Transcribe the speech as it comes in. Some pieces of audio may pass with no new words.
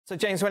So,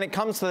 James, when it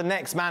comes to the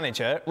next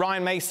manager,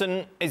 Ryan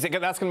Mason, that's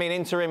going to be an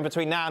interim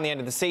between now and the end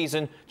of the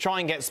season, try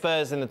and get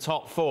Spurs in the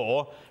top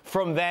four.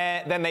 From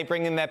there, then they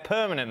bring in their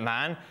permanent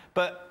man.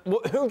 But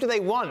who do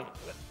they want?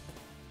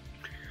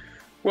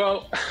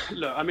 Well,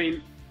 look, I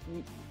mean,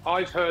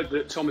 I've heard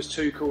that Thomas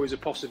Tuchel is a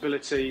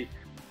possibility.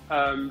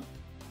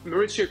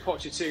 Mauricio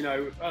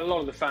Pochettino, a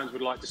lot of the fans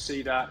would like to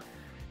see that.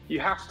 You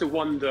have to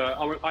wonder.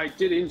 I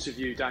did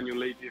interview Daniel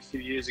Levy a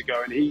few years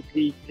ago, and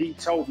he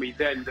told me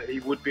then that he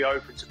would be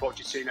open to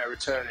Pochettino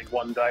returning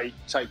one day.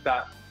 Take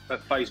that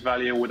at face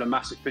value with a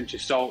massive pinch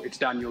of salt. It's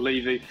Daniel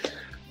Levy.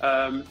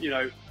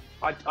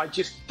 I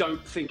just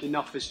don't think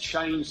enough has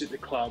changed at the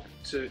club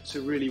to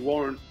really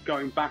warrant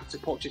going back to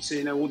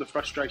Pochettino. All the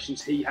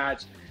frustrations he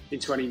had in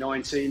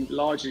 2019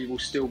 largely will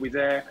still be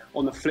there.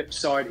 On the flip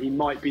side, he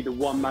might be the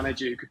one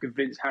manager who could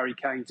convince Harry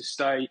Kane to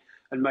stay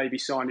and maybe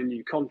sign a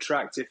new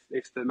contract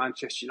if the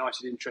Manchester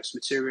United interest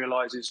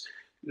materialises.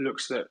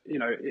 Looks that,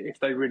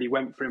 if they really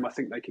went for him, I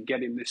think they could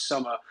get him this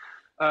summer.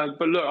 But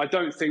look, I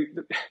don't think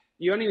that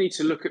you only need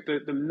to look at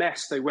the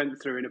mess they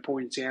went through in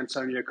appointing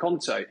Antonio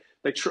Conte.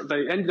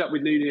 They ended up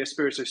with Nuno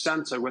Espirito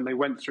Santo when they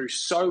went through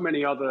so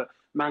many other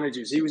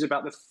managers. He was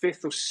about the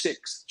fifth or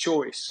sixth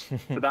choice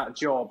for that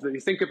job. You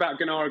think about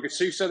Gennaro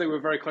Gattuso, they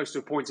were very close to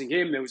appointing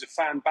him. There was a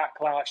fan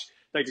backlash.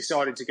 They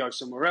decided to go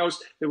somewhere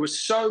else. There were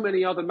so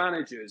many other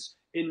managers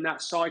in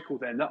that cycle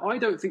then that I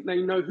don't think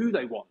they know who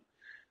they want.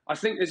 I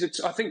think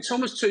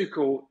Thomas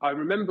Tuchel, I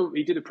remember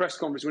he did a press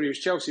conference when he was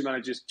Chelsea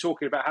manager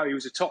talking about how he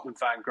was a Tottenham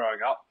fan growing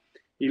up.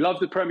 He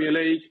loved the Premier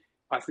League.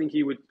 I think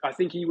he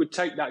would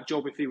take that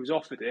job if he was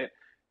offered it.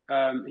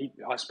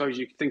 I suppose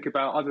you could think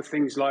about other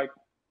things like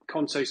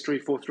Conte's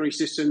 3-4-3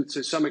 system.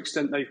 To some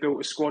extent, they've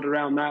built a squad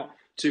around that.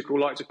 Tuchel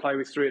liked to play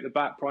with three at the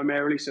back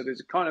primarily, so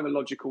there's a kind of a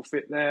logical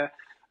fit there.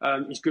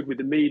 He's good with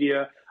the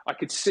media. I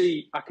could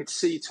see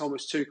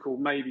Thomas Tuchel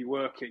maybe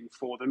working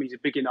for them. He's a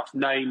big enough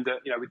name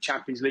that, with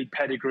Champions League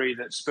pedigree,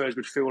 that Spurs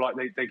would feel like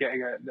they're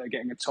getting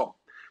a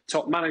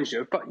top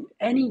manager. But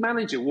any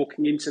manager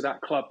walking into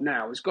that club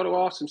now has got to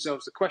ask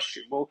themselves the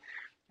question: well,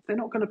 if they're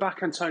not going to back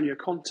Antonio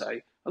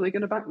Conte, are they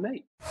going to back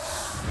me?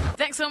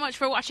 Thanks so much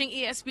for watching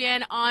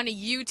ESPN on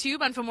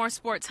YouTube. And for more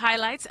sports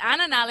highlights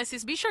and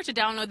analysis, be sure to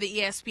download the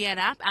ESPN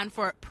app. And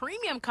for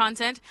premium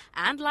content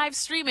and live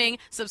streaming,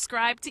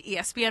 subscribe to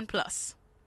ESPN Plus.